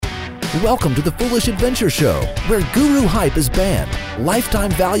Welcome to the Foolish Adventure Show, where guru hype is banned, lifetime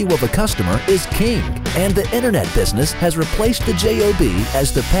value of a customer is king, and the internet business has replaced the job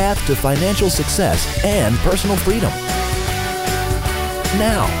as the path to financial success and personal freedom.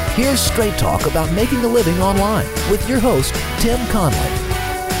 Now, here's straight talk about making a living online with your host, Tim Conley.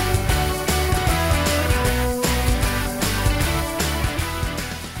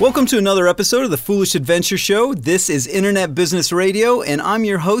 Welcome to another episode of the Foolish Adventure Show. This is Internet Business Radio, and I'm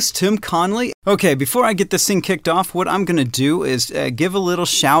your host, Tim Conley. Okay, before I get this thing kicked off, what I'm going to do is give a little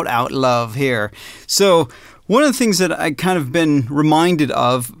shout-out love here. So, one of the things that I kind of been reminded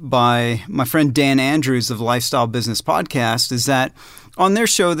of by my friend Dan Andrews of Lifestyle Business Podcast is that on their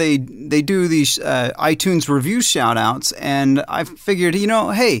show, they do these iTunes review shout-outs, and I figured,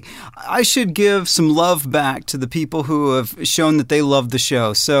 hey, I should give some love back to the people who have shown that they love the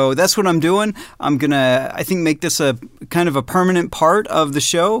show. So that's what I'm doing. I'm going to, I think, make this a kind of a permanent part of the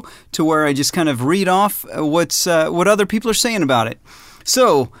show to where I just kind of read off what other people are saying about it.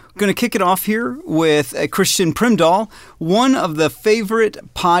 So, I'm going to kick it off here with Christian Primdahl, one of the favorite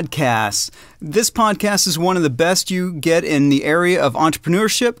podcasts. This podcast is one of the best you get in the area of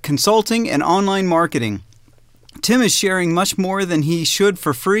entrepreneurship, consulting, and online marketing. Tim is sharing much more than he should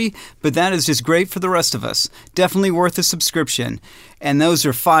for free, but that is just great for the rest of us. Definitely worth a subscription. And those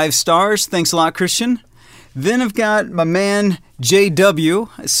are 5 stars. Thanks a lot, Christian. Then I've got my man,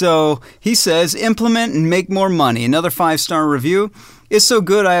 JW. So he says, implement and make more money. Another 5-star review. It's so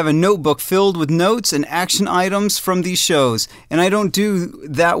good I have a notebook filled with notes and action items from these shows, and I don't do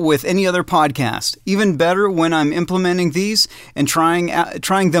that with any other podcast. Even better when I'm implementing these and trying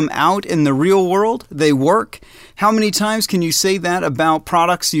them out in the real world, they work. How many times can you say that about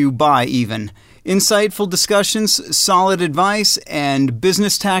products you buy even? Insightful discussions, solid advice, and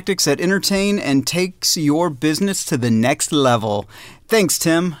business tactics that entertain and takes your business to the next level. Thanks,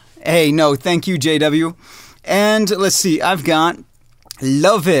 Tim. Hey, no, thank you, JW. And let's see, I've got...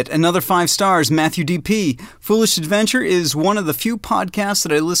 Love it. Another 5 stars, Matthew DP. Foolish Adventure is one of the few podcasts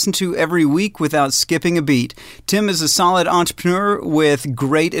that I listen to every week without skipping a beat. Tim is a solid entrepreneur with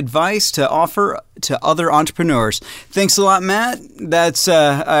great advice to offer to other entrepreneurs. Thanks a lot, Matt.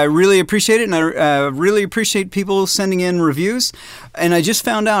 I really appreciate it, and I really appreciate people sending in reviews. And I just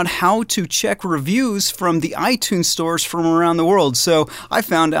found out how to check reviews from the iTunes stores from around the world. So I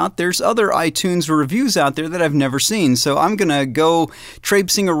found out there's other iTunes reviews out there that I've never seen. So I'm going to go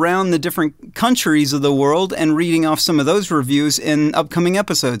traipsing around the different countries of the world and reading off some of those reviews in upcoming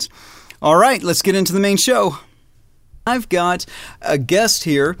episodes. All right, let's get into the main show. I've got a guest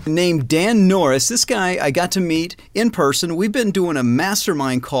here named Dan Norris. This guy I got to meet in person. We've been doing a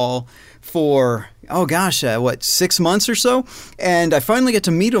mastermind call for, 6 months or so? And I finally got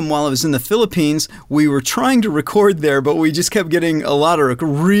to meet him while I was in the Philippines. We were trying to record there, but we just kept getting a lot of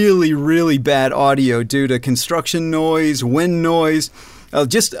really, really bad audio due to construction noise, wind noise,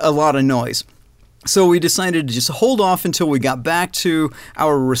 just a lot of noise. So we decided to just hold off until we got back to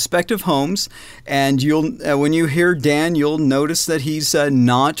our respective homes, and when you hear Dan, you'll notice that he's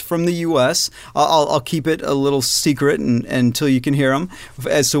not from the U.S. I'll keep it a little secret until you can hear him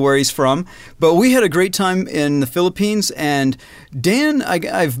as to where he's from. But we had a great time in the Philippines, and Dan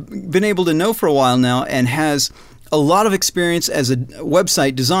I've been able to know for a while now and has a lot of experience as a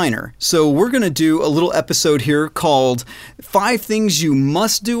website designer. So we're going to do a little episode here called 5 Things You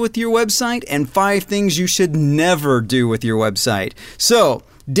Must Do with Your Website and 5 Things You Should Never Do with Your Website. So,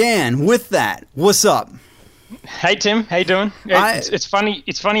 Dan, with that, what's up? Hey, Tim. How you doing? It's funny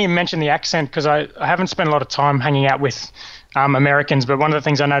you mentioned the accent because I haven't spent a lot of time hanging out with Americans, but one of the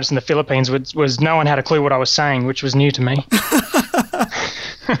things I noticed in the Philippines was no one had a clue what I was saying, which was new to me.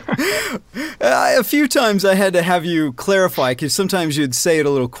 A few times I had to have you clarify because sometimes you'd say it a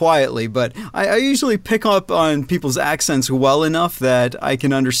little quietly, but I usually pick up on people's accents well enough that I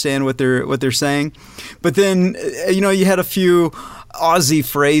can understand what they're saying. But then, you had a few Aussie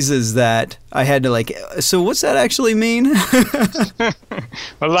phrases that I had to so what's that actually mean?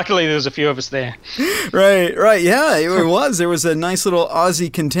 Well, luckily there was a few of us there. Right. Yeah, it was. There was a nice little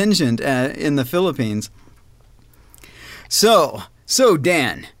Aussie contingent in the Philippines. So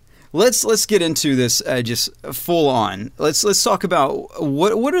Dan, let's get into this just full on. Let's talk about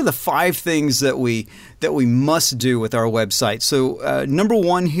what are the 5 things that we must do with our website. So number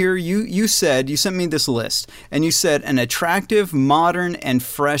 1 here, you sent me this list, and you said an attractive, modern, and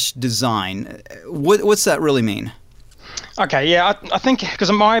fresh design. What's that really mean? Okay, yeah, I think because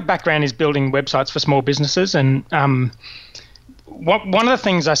my background is building websites for small businesses, and one of the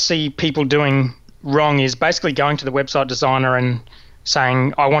things I see people doing wrong is basically going to the website designer and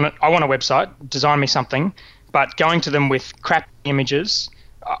saying, I want a website, design me something, but going to them with crap images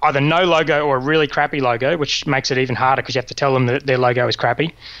either no logo or a really crappy logo, which makes it even harder because you have to tell them that their logo is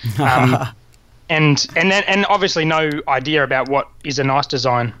crappy. And obviously no idea about what is a nice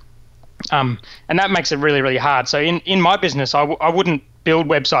design. And that makes it really, really hard. So in my business, I wouldn't build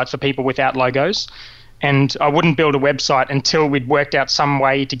websites for people without logos, and I wouldn't build a website until we'd worked out some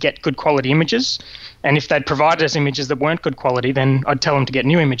way to get good quality images. And if they'd provided us images that weren't good quality, then I'd tell them to get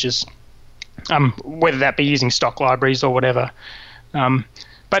new images, whether that be using stock libraries or whatever.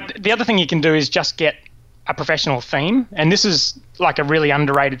 But the other thing you can do is just get a professional theme. And this is like a really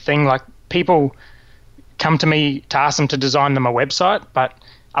underrated thing. Like, people come to me to ask them to design them a website, but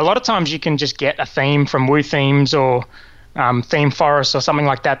a lot of times you can just get a theme from Woo Themes or Theme Forest or something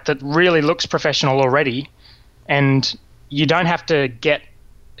like that really looks professional already, and you don't have to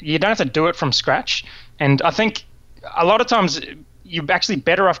do it from scratch. And I think a lot of times you're actually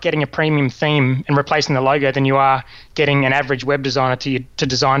better off getting a premium theme and replacing the logo than you are getting an average web designer to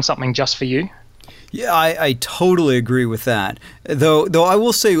design something just for you. Yeah, I totally agree with that. Though I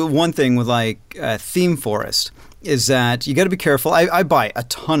will say one thing with like Theme Forest is that you got to be careful. I buy a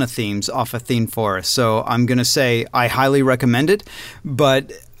ton of themes off of Theme Forest, so I'm going to say I highly recommend it.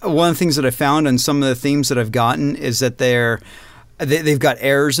 But one of the things that I found on some of the themes that I've gotten is that they've got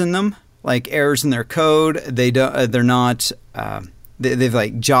errors in them, like errors in their code. They're not. They've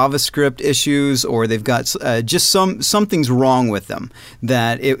like JavaScript issues, or they've got just something's wrong with them.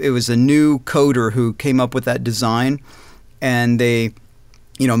 That it was a new coder who came up with that design, and they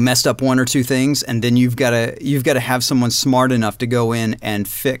messed up one or two things, and then you've got to have someone smart enough to go in and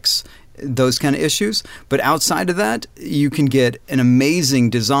fix those kind of issues. But outside of that, you can get an amazing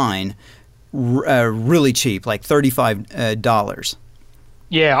design really cheap, like $35.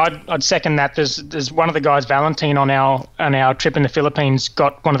 Yeah, I'd second that. There's one of the guys, Valentine, on our trip in the Philippines,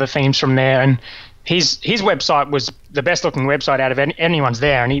 got one of the themes from there, and his website was the best looking website out of anyone's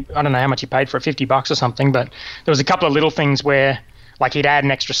there. And I don't know how much he paid for it, $50 or something, but there was a couple of little things where, like, he'd add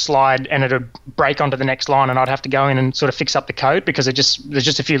an extra slide and it'd break onto the next line, and I'd have to go in and sort of fix up the code because there's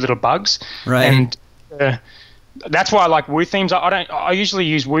just a few little bugs. Right. And that's why I like Woo Themes. I usually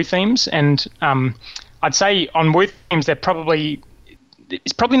use Woo Themes, and I'd say on Woo Themes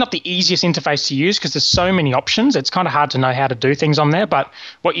it's probably not the easiest interface to use because there's so many options. It's kind of hard to know how to do things on there, but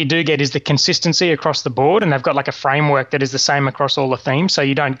what you do get is the consistency across the board, and they've got like a framework that is the same across all the themes, so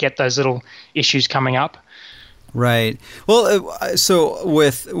you don't get those little issues coming up. Right. Well, so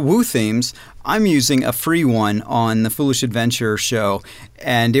with Woo Themes, I'm using a free one on the Foolish Adventure show,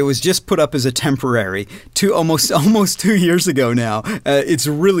 and it was just put up as a temporary almost 2 years ago now. It's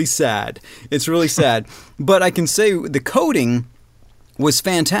really sad. But I can say the coding was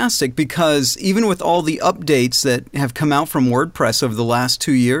fantastic because even with all the updates that have come out from WordPress over the last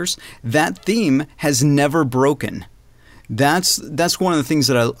 2 years, that theme has never broken. That's one of the things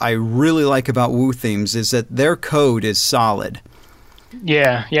that I really like about Woo Themes is that their code is solid.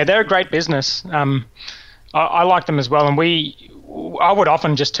 Yeah, they're a great business. I like them as well, and I would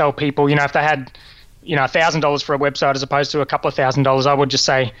often just tell people, if they had, $1,000 for a website as opposed to a couple of $1,000, I would just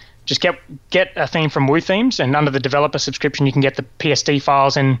say, just get a theme from Woo Themes, and under the developer subscription, you can get the PSD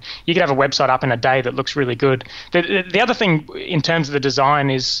files, and you can have a website up in a day that looks really good. The other thing in terms of the design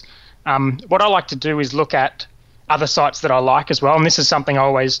is, what I like to do is look at other sites that I like as well. And this is something I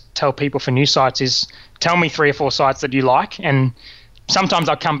always tell people for new sites is tell me 3 or 4 sites that you like. And sometimes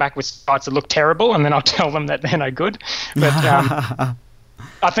I'll come back with sites that look terrible, and then I'll tell them that they're no good. But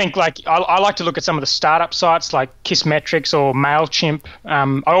I think I like to look at some of the startup sites like Kissmetrics or MailChimp.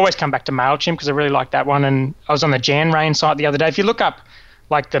 I always come back to MailChimp because I really like that one. And I was on the JanRain site the other day. If you look up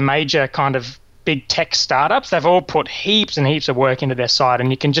like the major kind of big tech startups, they've all put heaps and heaps of work into their site,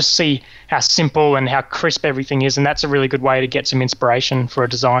 and you can just see how simple and how crisp everything is. And that's a really good way to get some inspiration for a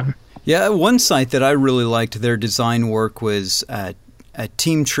design. Yeah, one site that I really liked their design work was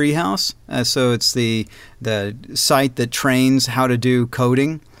Team Treehouse. So it's the site that trains how to do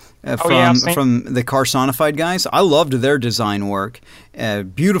coding from the Carsonified guys. I loved their design work.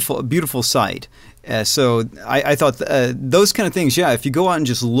 Beautiful site. So I thought those kind of things, if you go out and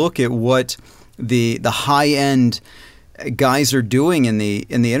just look at what the high-end guys are doing in the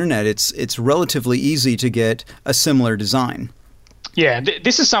internet, it's relatively easy to get a similar design. Yeah,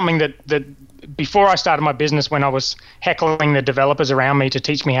 this is something that before I started my business, when I was heckling the developers around me to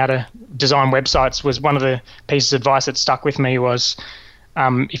teach me how to design websites, was one of the pieces of advice that stuck with me was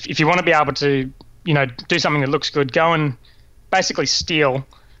if you want to be able to do something that looks good, go and basically steal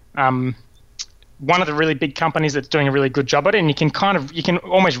one of the really big companies that's doing a really good job at it, and you can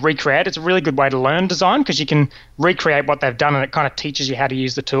almost recreate. It's a really good way to learn design because you can recreate what they've done, and it kind of teaches you how to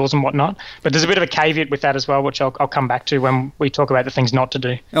use the tools and whatnot. But there's a bit of a caveat with that as well, which I'll come back to when we talk about the things not to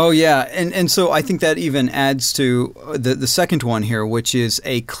do. Oh yeah, and so I think that even adds to the second one here, which is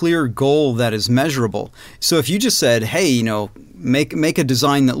a clear goal that is measurable. So if you just said, hey, make a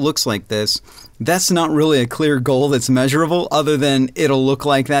design that looks like this, that's not really a clear goal that's measurable other than it'll look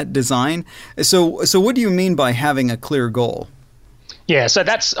like that design. So what do you mean by having a clear goal? Yeah, so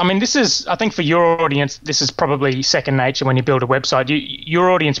this is, I think for your audience, this is probably second nature when you build a website.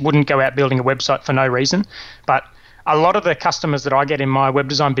 Your audience wouldn't go out building a website for no reason, but a lot of the customers that I get in my web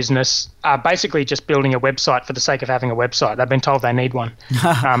design business are basically just building a website for the sake of having a website. They've been told they need one.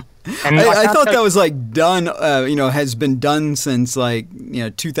 And I thought that was like done, has been done since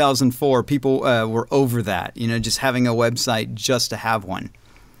 2004. People were over that, just having a website just to have one.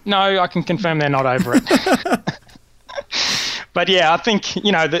 No, I can confirm they're not over it. But yeah, I think,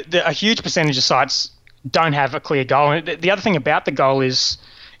 a huge percentage of sites don't have a clear goal. And the other thing about the goal is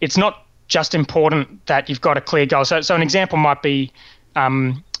it's not just important that you've got a clear goal. So an example might be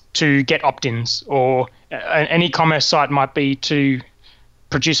to get opt-ins, or an e-commerce site might be to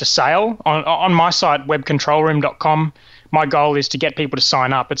produce a sale. On my site, webcontrolroom.com, my goal is to get people to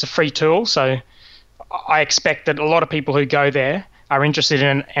sign up. It's a free tool, so I expect that a lot of people who go there are interested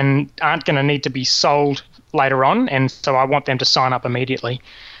in and aren't going to need to be sold later on, and so I want them to sign up immediately.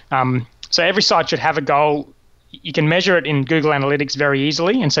 So every site should have a goal. You can measure it in Google Analytics very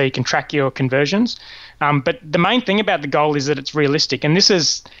easily, and so you can track your conversions. But the main thing about the goal is that it's realistic, and this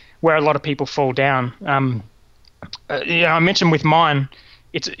is where a lot of people fall down. I mentioned with mine,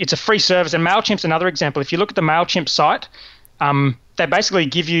 it's a free service, and MailChimp's another example. If you look at the MailChimp site, they basically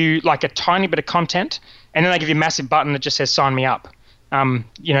give you like a tiny bit of content, and then they give you a massive button that just says sign me up.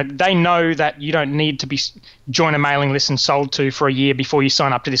 They know that you don't need to join a mailing list and sold to for a year before you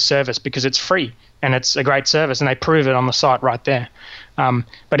sign up to this service because it's free and it's a great service, and they prove it on the site right there.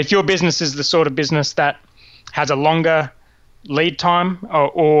 But if your business is the sort of business that has a longer lead time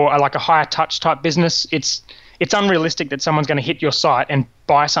or like a higher touch type business, it's unrealistic that someone's going to hit your site and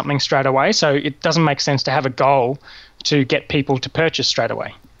buy something straight away. So it doesn't make sense to have a goal to get people to purchase straight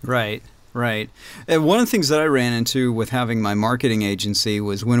away. Right. Right. And one of the things that I ran into with having my marketing agency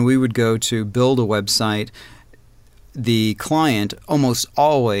was when we would go to build a website, the client almost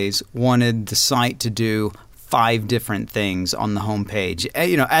always wanted the site to do 5 different things on the homepage.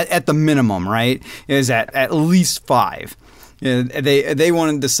 At the minimum, right? It was at least 5. They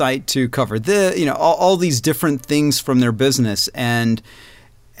wanted the site to cover all these different things from their business, and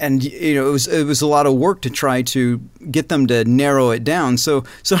it was a lot of work to try to get them to narrow it down. So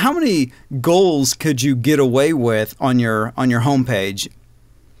how many goals could you get away with on your homepage?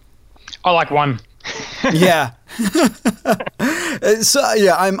 I like 1. Yeah. So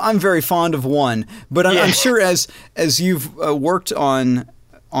yeah, I'm very fond of 1, but I'm sure as you've worked on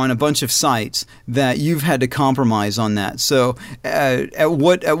a bunch of sites that you've had to compromise on that. So at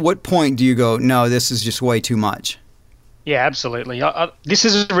what point do you go, no, this is just way too much? Yeah, absolutely. This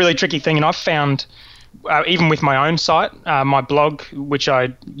is a really tricky thing, and I've found, even with my own site, my blog, which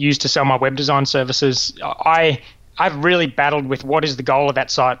I use to sell my web design services, I've really battled with what is the goal of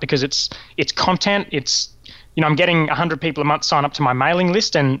that site, because it's content. It's, I'm getting 100 people a month sign up to my mailing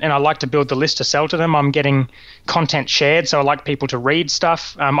list, and I like to build the list to sell to them. I'm getting content shared, so I like people to read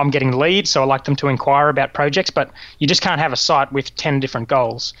stuff. I'm getting leads, so I like them to inquire about projects, but you just can't have a site with 10 different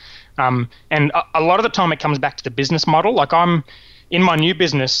goals. And a lot of the time it comes back to the business model. Like in my new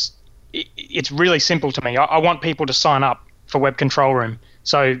business, it's really simple to me. I want people to sign up for Web Control Room.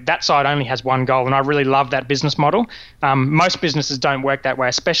 So that site only has one goal, and I really love that business model. Most businesses don't work that way,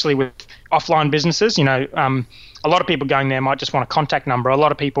 especially with offline businesses. A lot of people going there might just want a contact number. A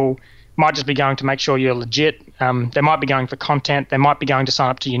lot of people might just be going to make sure you're legit. They might be going for content. They might be going to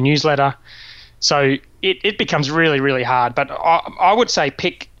sign up to your newsletter. So it becomes really, really hard. But I would say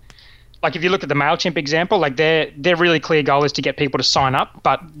like if you look at the MailChimp example, like their really clear goal is to get people to sign up,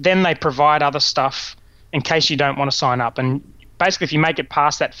 but then they provide other stuff in case you don't want to sign up. And basically, if you make it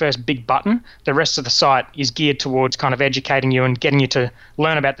past that first big button, the rest of the site is geared towards kind of educating you and getting you to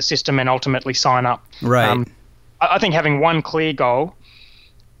learn about the system and ultimately sign up. Right. I think having one clear goal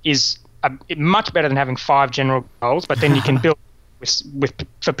is much better than having 5 general goals, but then you can build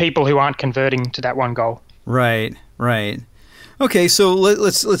for people who aren't converting to that one goal. Right. Okay, so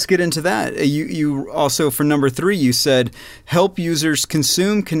let's get into that. You also, for number 3, you said help users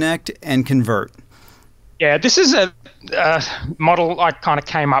consume, connect, and convert. Yeah, this is a model I kind of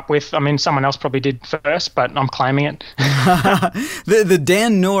came up with. I mean, someone else probably did first, but I'm claiming it. the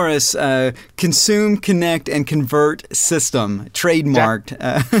Dan Norris consume, connect, and convert system, trademarked.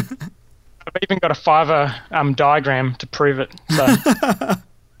 I've even got a Fiverr diagram to prove it. So.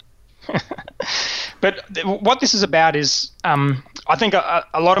 But what this is about is, I think a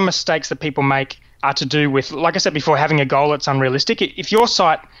lot of mistakes that people make are to do with, like I said before, having a goal that's unrealistic. If your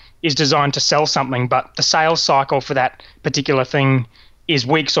site is designed to sell something, but the sales cycle for that particular thing is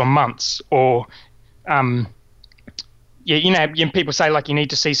weeks or months, or people say like you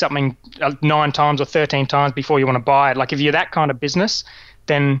need to see something 9 times or 13 times before you want to buy it. Like if you're that kind of business,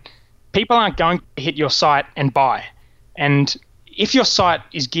 then people aren't going to hit your site and buy. And if your site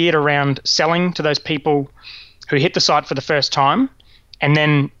is geared around selling to those people who hit the site for the first time, and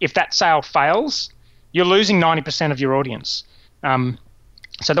then if that sale fails, you're losing 90% of your audience.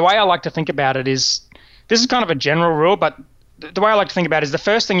 So the way I like to think about it is, this is kind of a general rule, but the way I like to think about it is the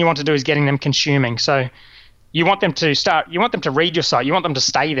first thing you want to do is getting them consuming. So you want them to read your site, you want them to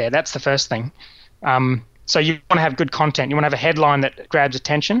stay there. That's the first thing. So you want to have good content. You want to have a headline that grabs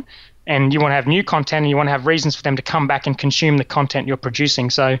attention, and you want to have new content, and you want to have reasons for them to come back and consume the content you're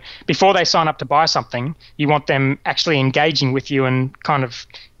producing. So before they sign up to buy something, you want them actually engaging with you and kind of,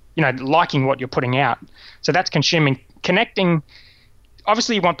 liking what you're putting out. So that's consuming. Connecting,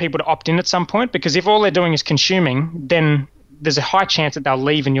 obviously you want people to opt in at some point, because if all they're doing is consuming, then there's a high chance that they'll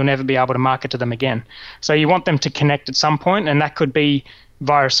leave and you'll never be able to market to them again. So you want them to connect at some point, and that could be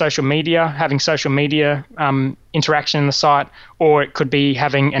via social media, having social media interaction in the site, or it could be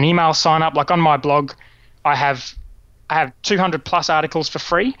having an email sign up. Like on my blog, I have 200 plus articles for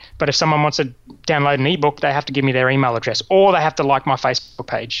free, but if someone wants to download an ebook, they have to give me their email address, or they have to like my Facebook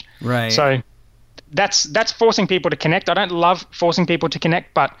page. Right. So that's forcing people to connect. I don't love forcing people to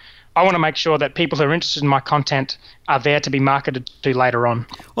connect, but I want to make sure that people who are interested in my content are there to be marketed to later on.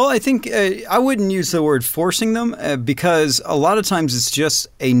 Well, I think I wouldn't use the word forcing them because a lot of times it's just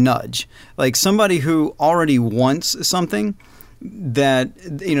a nudge. Like somebody who already wants something that,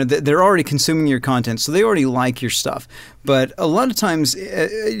 they're already consuming your content, so they already like your stuff. But a lot of times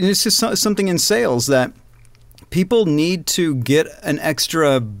it's just something in sales that people need to get an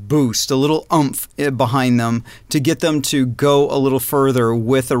extra boost, a little oomph behind them to get them to go a little further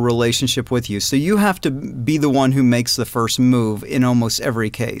with a relationship with you. So you have to be the one who makes the first move in almost every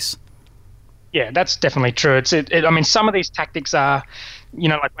case. Yeah, that's definitely true. I mean, some of these tactics are,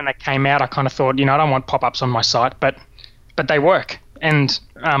 like when they came out, I kind of thought, I don't want pop-ups on my site, but they work. And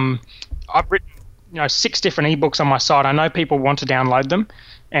I've written, 6 different ebooks on my site. I know people want to download them,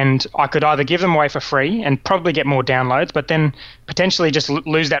 and I could either give them away for free and probably get more downloads, but then potentially just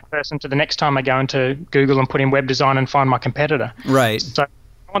lose that person to the next time I go into Google and put in web design and find my competitor. Right. So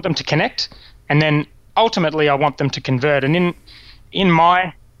I want them to connect, and then ultimately I want them to convert. And in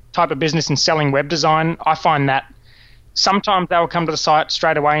my type of business in selling web design, I find that sometimes they will come to the site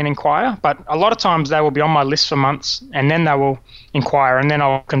straight away and inquire, but a lot of times they will be on my list for months, and then they will inquire, and then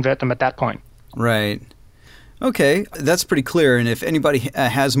I'll convert them at that point. Right. Okay, that's pretty clear. And if anybody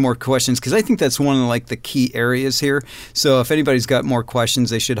has more questions, because I think that's one of the key areas here. So if anybody's got more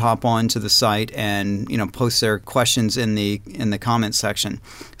questions, they should hop on to the site and post their questions in the comment section.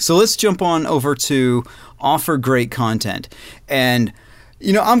 So let's jump on over to offer great content. And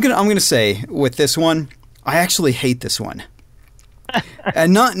I'm gonna say with this one, I actually hate this one.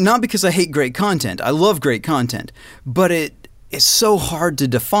 And not because I hate great content. I love great content, but it is so hard to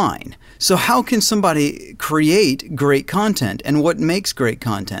define. So how can somebody create great content, and what makes great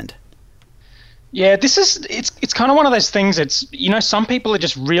content? Yeah, it's kind of one of those things. It's, some people are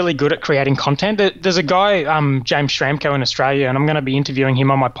just really good at creating content. There's a guy, James Schramko in Australia, and I'm going to be interviewing him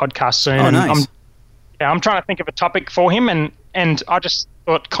on my podcast soon. Oh, nice. I'm trying to think of a topic for him, and I just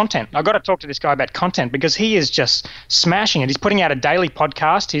thought content. I've got to talk to this guy about content because he is just smashing it. He's putting out a daily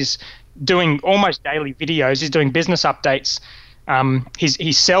podcast. He's doing almost daily videos. He's doing business updates.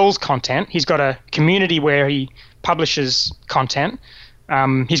 He sells content. He's got a community where he publishes content.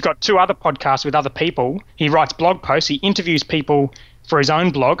 He's got 2 other podcasts with other people. He writes blog posts. He interviews people for his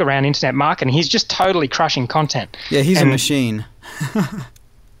own blog around internet marketing. He's just totally crushing content. Yeah, he's a machine.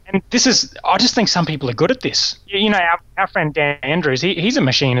 And I just think some people are good at this. Our friend Dan Andrews, he's a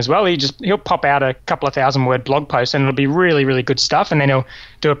machine as well. He'll pop out a couple of 1,000-word blog posts, and it'll be really, really good stuff. And then he'll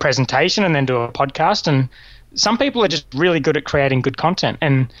do a presentation and then do a podcast. And some people are just really good at creating good content.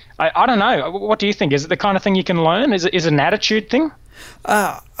 And I don't know. What do you think? Is it the kind of thing you can learn? Is it an attitude thing?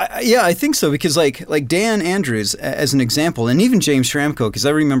 Yeah, I think so, because like Dan Andrews, as an example, and even James Schramko, because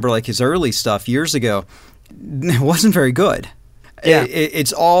I remember his early stuff years ago, it wasn't very good. Yeah.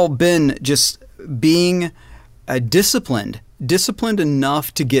 It's all been just being disciplined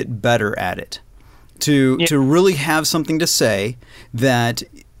enough to get better at it, to really have something to say that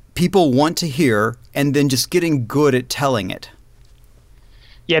people want to hear, and then just getting good at telling it.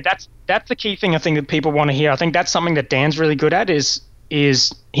 Yeah, that's the key thing I think that people want to hear. I think that's something that Dan's really good at is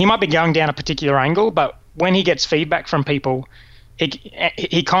he might be going down a particular angle, but when he gets feedback from people,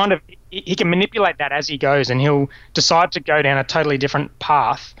 he can manipulate that as he goes, and he'll decide to go down a totally different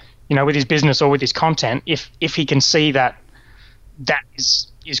path, with his business or with his content, if he can see that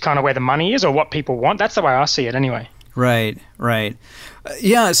is kind of where the money is or what people want. That's the way I see it anyway. Right.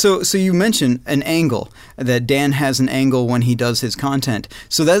 Yeah, so you mentioned an angle, that Dan has an angle when he does his content.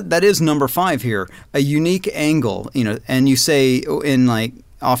 So that is number 5 here, a unique angle, and you say in like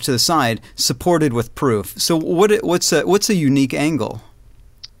off to the side, supported with proof. So what's a unique angle?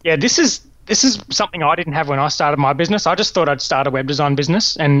 Yeah, this is something I didn't have when I started my business. I just thought I'd start a web design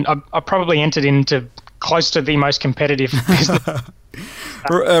business, and I probably entered into close to the most competitive business.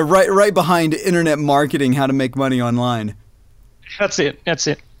 Right behind internet marketing, how to make money online. That's it.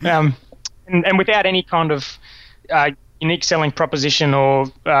 And without any kind of unique selling proposition or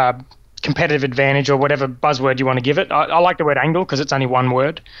competitive advantage or whatever buzzword you want to give it. I like the word angle because it's only one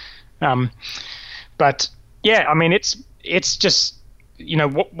word. But yeah, I mean, it's just,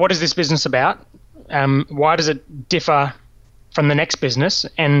 what is this business about? Why does it differ from the next business,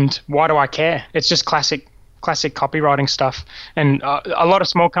 and why do I care? It's just classic copywriting stuff. And a lot of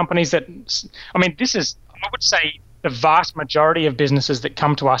small companies I would say the vast majority of businesses that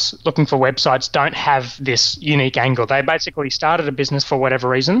come to us looking for websites don't have this unique angle. They basically started a business for whatever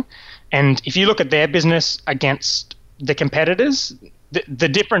reason, and if you look at their business against the competitors, the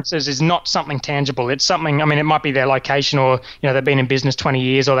differences is not something tangible. It's something, it might be their location, or they've been in business 20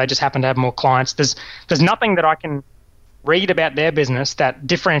 years, or they just happen to have more clients. There's nothing that I can read about their business that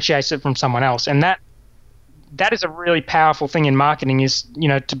differentiates it from someone else, and that is a really powerful thing in marketing, is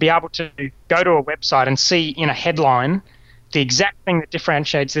to be able to go to a website and see in a headline the exact thing that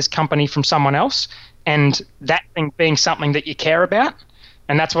differentiates this company from someone else, and that thing being something that you care about.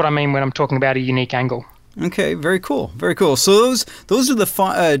 And that's what I mean when I'm talking about a unique angle. Okay, very cool. So those are the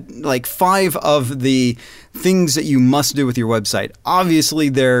 5 of the things that you must do with your website. Obviously,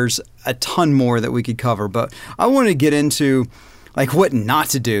 there's a ton more that we could cover, but I want to get into like what not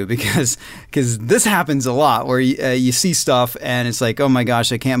to do, because this happens a lot where you see stuff and it's like, oh my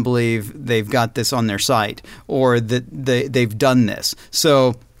gosh, I can't believe they've got this on their site, or that they've done this.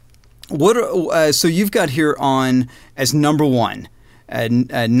 So so you've got here on as number 1,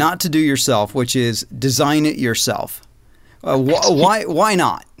 not to do yourself, which is design it yourself. Why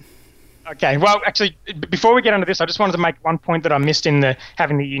not? Okay, well, actually, before we get into this, I just wanted to make one point that I missed in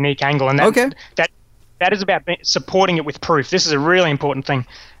having the unique angle, and that is about supporting it with proof. This is a really important thing.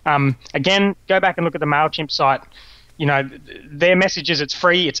 Again, go back and look at the MailChimp site. Their message is it's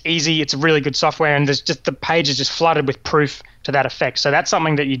free, it's easy, it's really good software, and the page is just flooded with proof to that effect. So that's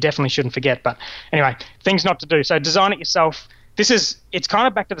something that you definitely shouldn't forget. But anyway, things not to do. So design it yourself. It's kind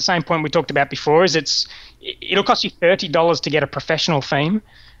of back to the same point we talked about before, is it'll cost you $30 to get a professional theme.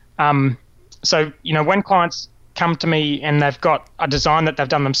 So, when clients come to me and they've got a design that they've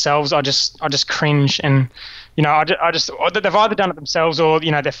done themselves, I just cringe, and they've either done it themselves, or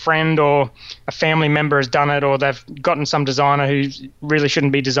their friend or a family member has done it, or they've gotten some designer who really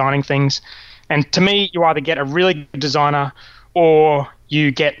shouldn't be designing things. And to me, you either get a really good designer or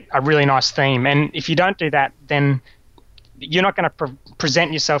you get a really nice theme. And if you don't do that, then you're not going to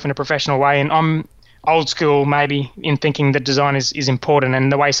present yourself in a professional way. And I'm old school maybe in thinking that design is important,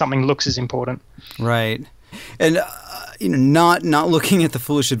 and the way something looks is important. Right. And not looking at the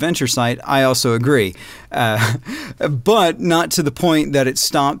Foolish Adventure site, I also agree, but not to the point that it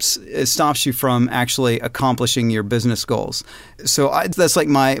stops you from actually accomplishing your business goals. So that's like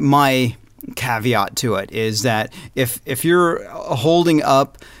my caveat to it, is that if you're holding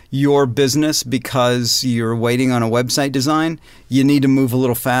up your business because you're waiting on a website design, you need to move a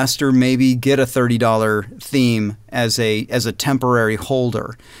little faster. Maybe get a $30 theme as a temporary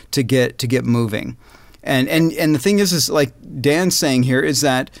holder to get moving. And the thing is like Dan's saying here, is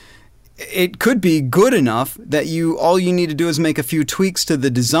that it could be good enough that all you need to do is make a few tweaks to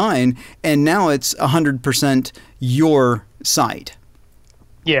the design, and now it's 100% your site.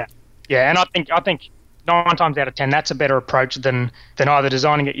 Yeah, and I think 9 times out of 10 that's a better approach than either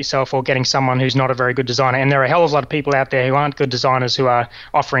designing it yourself or getting someone who's not a very good designer. And there are a hell of a lot of people out there who aren't good designers who are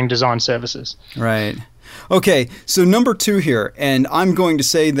offering design services. Right. Okay, so number 2 here, and I'm going to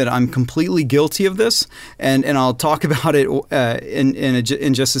say that I'm completely guilty of this, and I'll talk about it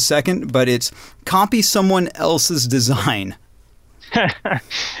in just a second, but it's copy someone else's design.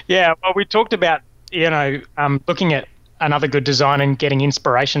 Yeah, well, we talked about, looking at another good design and getting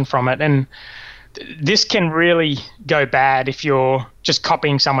inspiration from it. And this can really go bad if you're just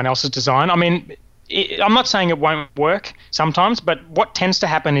copying someone else's design. I mean, I'm not saying it won't work sometimes, but what tends to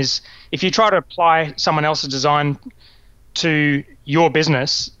happen is if you try to apply someone else's design to your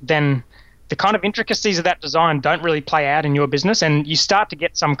business, then the kind of intricacies of that design don't really play out in your business, and you start to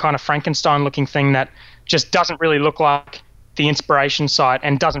get some kind of Frankenstein-looking thing that just doesn't really look like the inspiration site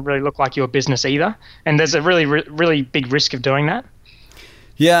and doesn't really look like your business either. And there's a really, really big risk of doing that.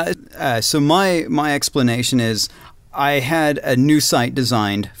 Yeah. So my explanation is I had a new site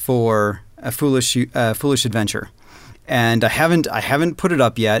designed for a foolish adventure, and I haven't put it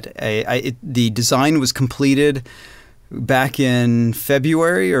up yet. The design was completed back in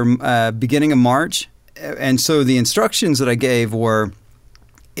February or beginning of March, and so the instructions that I gave were,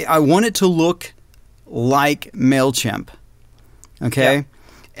 I want it to look like MailChimp, okay? Yeah.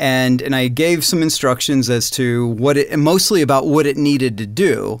 And I gave some instructions as to mostly about what it needed to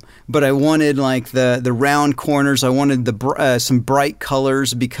do, but I wanted like the round corners. I wanted some bright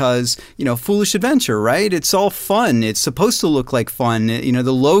colors because, Foolish Adventure, right? It's all fun. It's supposed to look like fun. The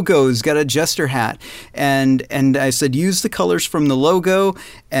logo's got a jester hat, and I said use the colors from the logo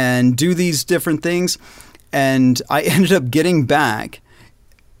and do these different things, and I ended up getting back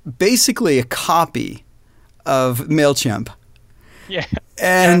basically a copy of MailChimp. Yeah.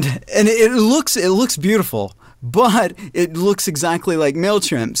 And it looks beautiful, but it looks exactly like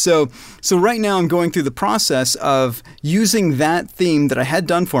MailChimp. So right now I'm going through the process of using that theme that I had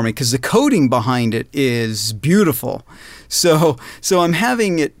done for me because the coding behind it is beautiful. So I'm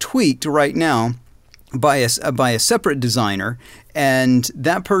having it tweaked right now by a separate designer, and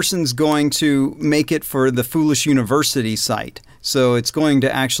that person's going to make it for the Foolish University site. So it's going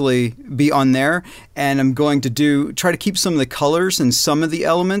to actually be on there, and I'm going to try to keep some of the colors and some of the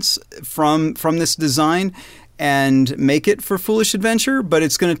elements from this design and make it for Foolish Adventure, but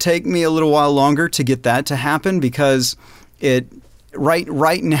it's going to take me a little while longer to get that to happen because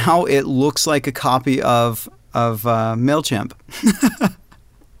right now it looks like a copy of MailChimp.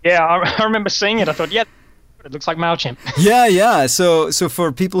 Yeah, I remember seeing it. I thought, yeah, it looks like MailChimp. Yeah. So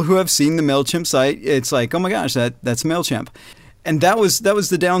for people who have seen the MailChimp site, it's like, oh my gosh, that's MailChimp. And that was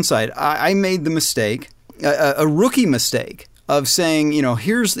the downside. I made the mistake, a rookie mistake, of saying,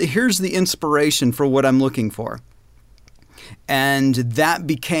 here's the inspiration for what I'm looking for. And that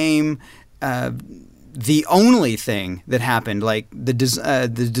became the only thing that happened. Like the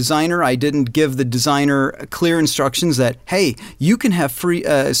designer, I didn't give the designer clear instructions that, hey, you can have free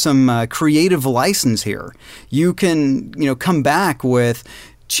some creative license here. You can come back with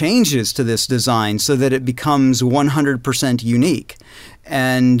changes to this design so that it becomes 100% unique.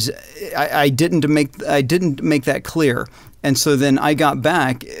 And I didn't make that clear. And so then I got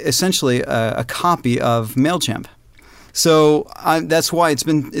back essentially a copy of MailChimp. So that's why it's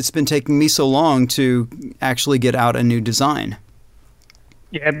been taking me so long to actually get out a new design.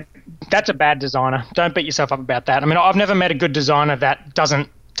 Yeah, that's a bad designer. Don't beat yourself up about that. I mean, I've never met a good designer that doesn't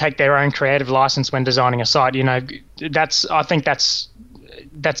take their own creative license when designing a site. I think that's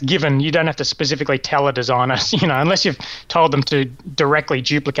given. You don't have to specifically tell a designer, unless you've told them to directly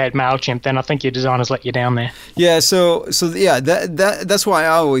duplicate MailChimp, then I think your designers let you down there. Yeah, so yeah, that's why I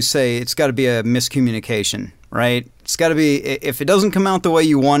always say it's got to be a miscommunication, right? It's got to be, if it doesn't come out the way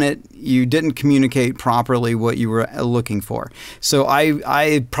you want it, you didn't communicate properly what you were looking for. So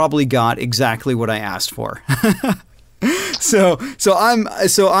I probably got exactly what I asked for. So I'm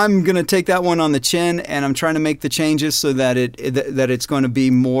going to take that one on the chin, and I'm trying to make the changes so that it's going to be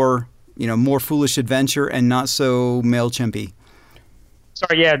more Foolish Adventure and not so MailChimpy.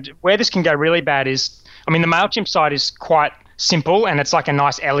 Sorry, yeah, where this can go really bad is, I mean, the MailChimp site is quite simple and it's like a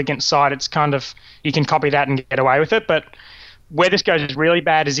nice, elegant site. It's kind of, you can copy that and get away with it. But where this goes really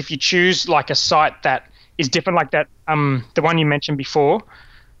bad is if you choose like a site that is different, like that, the one you mentioned before.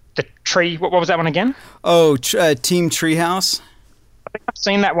 The tree, what was that one again? Oh, Team Treehouse. I think I've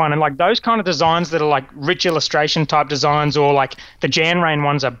seen that one, and like those kind of designs that are like rich illustration type designs, or like the Jan Rain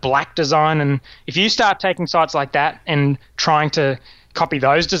ones are black design. And if you start taking sites like that and trying to copy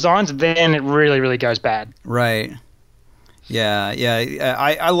those designs, then it really, really goes bad. Right. Yeah.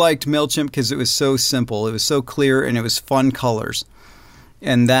 I liked MailChimp because it was so simple, it was so clear, and it was fun colors,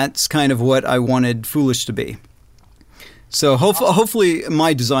 and that's kind of what I wanted Foolish to be. So hopefully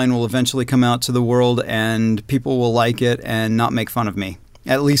my design will eventually come out to the world and people will like it and not make fun of me.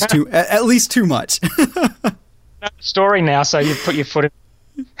 At least too much. Story now, so you put your foot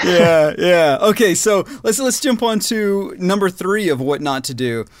in. Yeah. Okay, so let's jump on to number 3 of what not to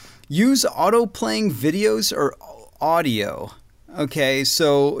do. Use auto playing videos or audio. Okay,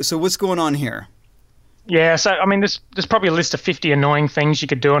 so what's going on here? Yeah, so I mean, there's probably a list of 50 annoying things you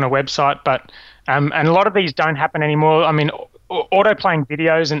could do on a website, but and a lot of these don't happen anymore. I mean, auto playing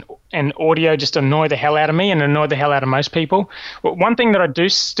videos and audio just annoy the hell out of me and annoy the hell out of most people. But one thing that I do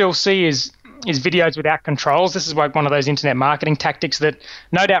still see is videos without controls. This is like one of those internet marketing tactics that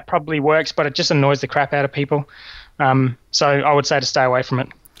no doubt probably works, but it just annoys the crap out of people. So I would say to stay away from it.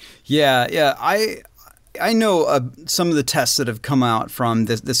 Yeah, I know some of the tests that have come out from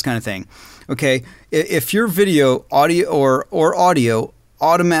this kind of thing. Okay, if your video, audio or audio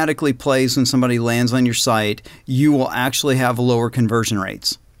automatically plays when somebody lands on your site, you will actually have lower conversion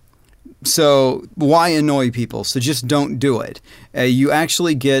rates. So why annoy people? So just don't do it. You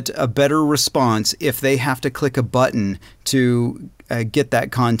actually get a better response if they have to click a button to get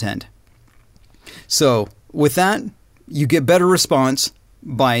that content. So with that, you get better response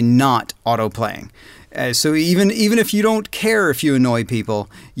by not auto-playing. So even if you don't care if you annoy people,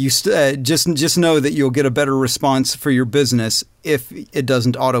 you just know that you'll get a better response for your business if it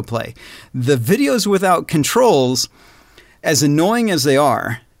doesn't autoplay. The videos without controls, as annoying as they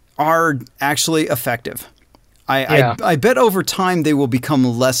are actually effective. I bet over time they will become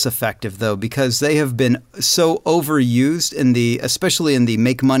less effective though, because they have been so overused especially in the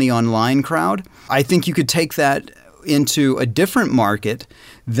make money online crowd. I think you could take that into a different market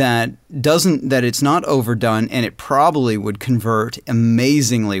that it's not overdone, and it probably would convert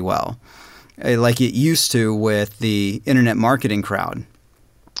amazingly well, like it used to with the internet marketing crowd.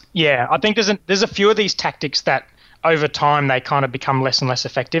 Yeah, I think there's a few of these tactics that over time they kind of become less and less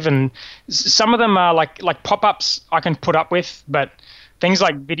effective, and some of them are like pop-ups I can put up with, but things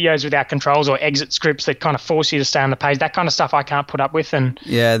like videos without controls or exit scripts that kind of force you to stay on the page, that kind of stuff I can't put up with. And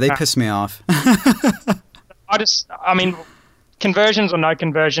yeah, they piss me off. I mean, conversions or no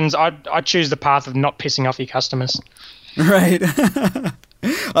conversions, I choose the path of not pissing off your customers. Right.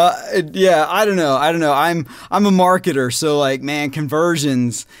 Yeah, I don't know. I'm a marketer, so like, man,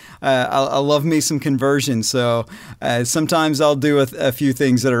 conversions. I love me some conversions. So sometimes I'll do a few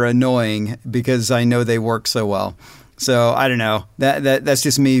things that are annoying because I know they work so well. So I don't know. That's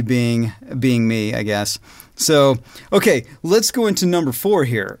just me being me, I guess. So okay, let's go into number 4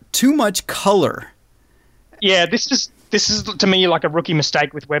 here. Too much color. Yeah, this is to me like a rookie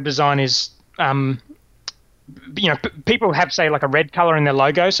mistake with web design is, people have, say, like a red color in their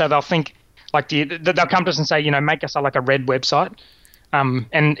logo, so they'll think like they'll come to us and say, make us like a red website,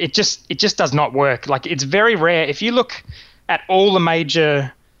 and it just does not work. Like, it's very rare. If you look at all the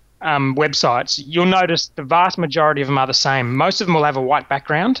major websites, you'll notice the vast majority of them are the same. Most of them will have a white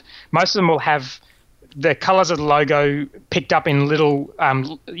background. Most of them will have the colors of the logo picked up in little,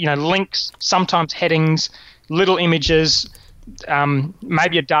 links, sometimes headings, little images,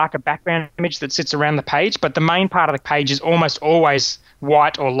 maybe a darker background image that sits around the page, but the main part of the page is almost always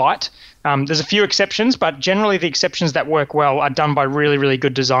white or light. There's a few exceptions, but generally the exceptions that work well are done by really, really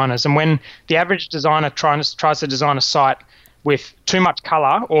good designers. And when the average designer tries to design a site with too much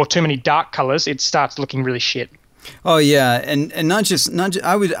color or too many dark colors, it starts looking really shit. Oh yeah, and not just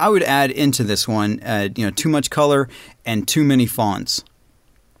I would add into this one, too much color and too many fonts.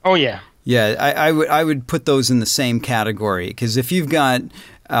 Oh yeah. Yeah, I would put those in the same category, because if you've got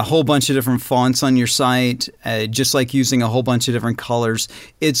a whole bunch of different fonts on your site, just like using a whole bunch of different colors,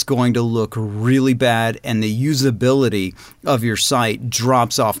 it's going to look really bad, and the usability of your site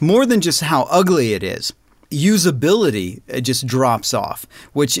drops off more than just how ugly it is. Usability just drops off,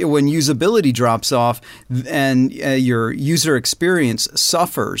 which when usability drops off and your user experience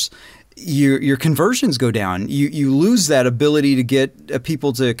suffers, your conversions go down. You lose that ability to get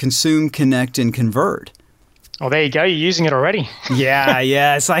people to consume, connect, and convert. Oh, there you go. You're using it already. Yeah.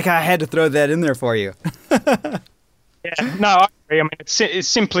 It's like I had to throw that in there for you. Yeah, no, I agree. I mean, it's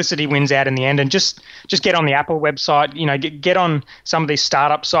simplicity wins out in the end, and just get on the Apple website. Get on some of these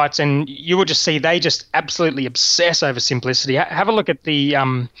startup sites, and you will just see they just absolutely obsess over simplicity. Have a look at the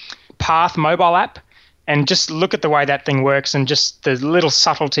Path mobile app, and just look at the way that thing works, and just the little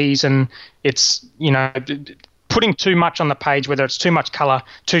subtleties, and it's putting too much on the page, whether it's too much color,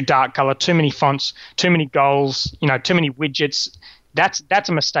 too dark color, too many fonts, too many goals, too many widgets. That's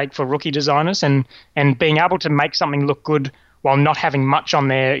a mistake for rookie designers, and being able to make something look good while not having much on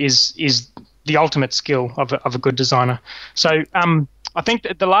there is the ultimate skill of a good designer. So I think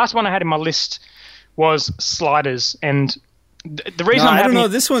that the last one I had in my list was sliders, and the reason I don't know,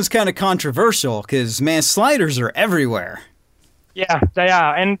 this one's kind of controversial because, man, sliders are everywhere. Yeah, they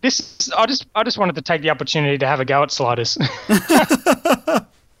are, and I just wanted to take the opportunity to have a go at sliders.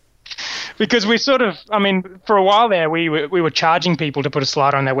 because we sort of, I mean, for a while there, we were charging people to put a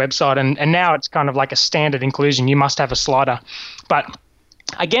slider on their website, and now it's kind of like a standard inclusion. You must have a slider. But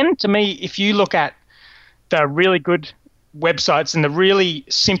again, to me, if you look at the really good websites and the really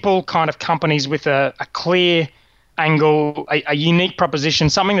simple kind of companies with a clear angle, a unique proposition,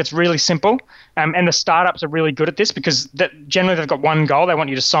 something that's really simple, and the startups are really good at this because generally they've got one goal. They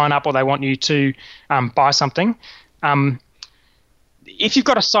want you to sign up or they want you to buy something. If you've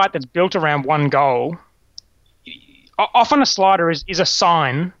got a site that's built around one goal, often a slider is a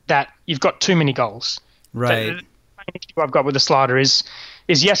sign that you've got too many goals. Right. So the main issue I've got with the slider is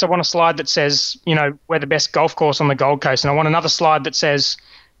yes, I want a slide that says, we're the best golf course on the Gold Coast, and I want another slide that says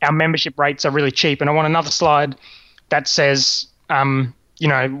our membership rates are really cheap, and I want another slide that says, we're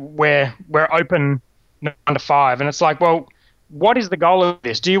open 9 to 5, and it's like, well, what is the goal of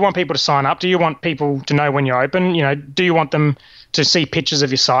this? Do you want people to sign up? Do you want people to know when you're open? Do you want them to see pictures of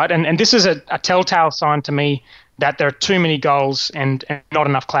your site? And this is a telltale sign to me that there are too many goals and not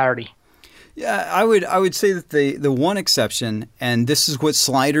enough clarity. Yeah, I would say that the one exception, and this is what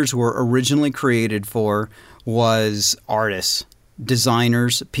sliders were originally created for, was artists,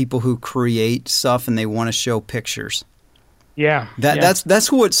 designers, people who create stuff and they want to show pictures. Yeah.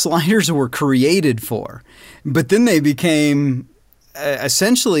 That's what sliders were created for. But then they became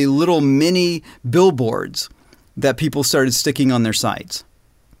essentially little mini billboards that people started sticking on their sites.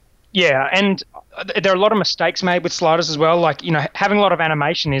 Yeah, and there are a lot of mistakes made with sliders as well. Like, having a lot of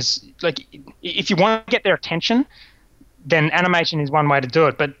animation is, like, if you want to get their attention, then animation is one way to do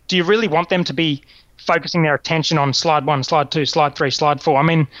it. But do you really want them to be focusing their attention on slide 1, slide 2, slide 3, slide 4? I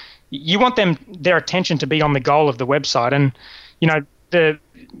mean, you want their attention to be on the goal of the website. And,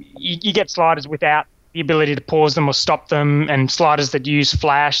 you get sliders without the ability to pause them or stop them, and sliders that use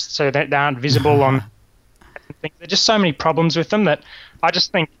flash so that they aren't visible on things. There are just so many problems with them that I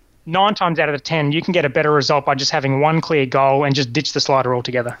just think 9 times out of 10, you can get a better result by just having one clear goal and just ditch the slider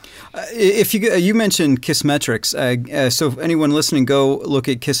altogether. If you mentioned Kissmetrics, so if anyone listening, go look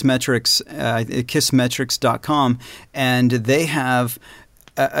at Kissmetrics, kissmetrics.com, and they have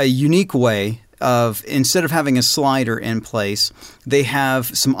a unique way of, instead of having a slider in place, they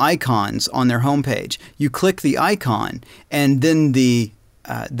have some icons on their homepage. You click the icon, and then the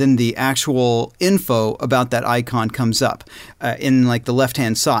actual info about that icon comes up in like the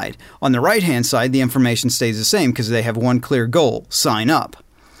left-hand side. On the right-hand side, the information stays the same because they have one clear goal: sign up.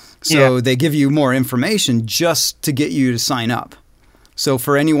 So They give you more information just to get you to sign up. So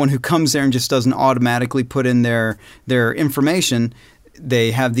for anyone who comes there and just doesn't automatically put in their information,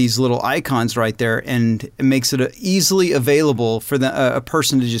 they have these little icons right there, and it makes it easily available for a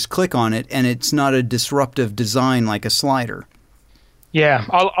person to just click on it, and it's not a disruptive design like a slider. Yeah,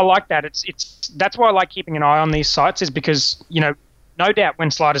 I like that. That's why I like keeping an eye on these sites, is because, no doubt when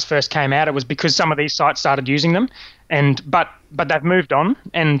sliders first came out, it was because some of these sites started using them, but they've moved on.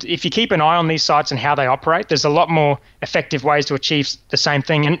 And if you keep an eye on these sites and how they operate, there's a lot more effective ways to achieve the same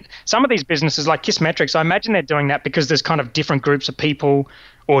thing. And some of these businesses like Kissmetrics, I imagine they're doing that because there's kind of different groups of people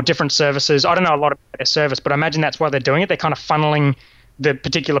or different services. I don't know a lot about their service, but I imagine that's why they're doing it. They're kind of funneling the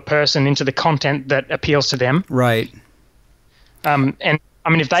particular person into the content that appeals to them. Right. And I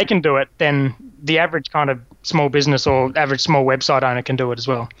mean, if they can do it, then the average kind of small business or average small website owner can do it as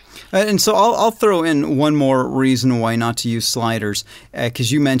well. And so I'll throw in one more reason why not to use sliders,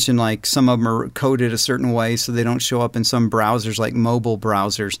 because you mentioned like some of them are coded a certain way so they don't show up in some browsers, like mobile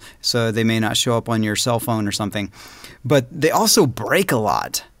browsers, so they may not show up on your cell phone or something. But they also break a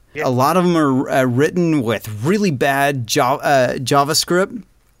lot. Yeah. A lot of them are written with really bad JavaScript,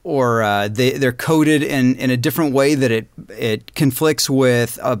 or they're coded in a different way that it conflicts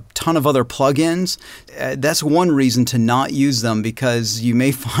with a ton of other plugins. That's one reason to not use them, because you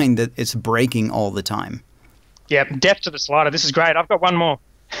may find that it's breaking all the time. Yeah, death to the slider. This is great. I've got one more.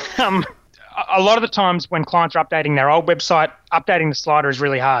 A lot of the times when clients are updating their old website, updating the slider is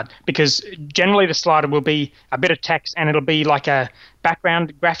really hard, because generally the slider will be a bit of text and it'll be like a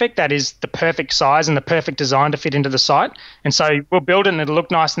background graphic that is the perfect size and the perfect design to fit into the site. And so we'll build it and it'll look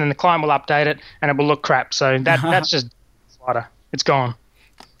nice, and then the client will update it and it will look crap. So that's just slider. It's gone.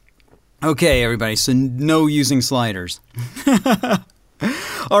 Okay, everybody. So no using sliders.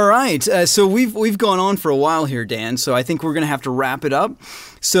 All right, so we've gone on for a while here, Dan. So I think we're going to have to wrap it up.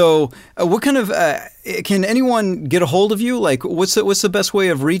 So, what kind of can anyone get a hold of you? Like, what's the best way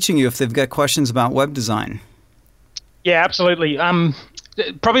of reaching you if they've got questions about web design? Yeah, absolutely.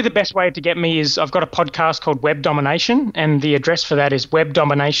 Probably the best way to get me is I've got a podcast called Web Domination, and the address for that is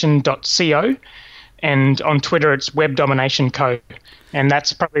webdomination.co. and on Twitter it's Web Domination Co. And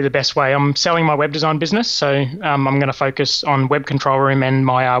that's probably the best way. I'm selling my web design business, so I'm going to focus on Web Control Room and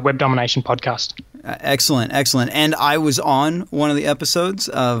my Web Domination podcast. Excellent. And I was on one of the episodes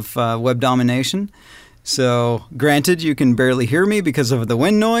of Web Domination. So granted, you can barely hear me because of the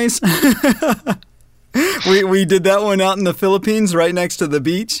wind noise. We did that one out in the Philippines right next to the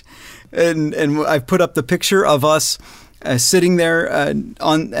beach. And I've put up the picture of us sitting there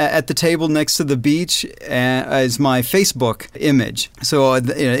at the table next to the beach as my Facebook image. So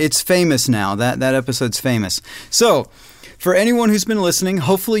it's famous now. That episode's famous. So for anyone who's been listening,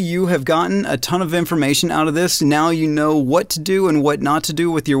 hopefully you have gotten a ton of information out of this. Now you know what to do and what not to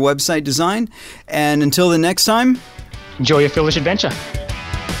do with your website design. And until the next time, enjoy your foolish adventure.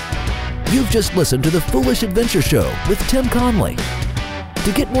 You've just listened to The Foolish Adventure Show with Tim Conley.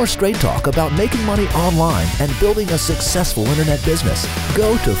 To get more straight talk about making money online and building a successful internet business,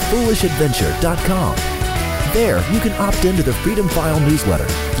 go to foolishadventure.com. There, you can opt into the Freedom File newsletter.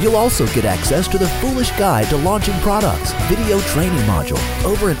 You'll also get access to the Foolish Guide to Launching Products video training module,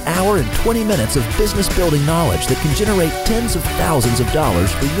 over an hour and 20 minutes of business building knowledge that can generate tens of thousands of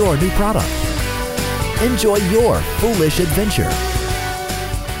dollars for your new product. Enjoy your foolish adventure.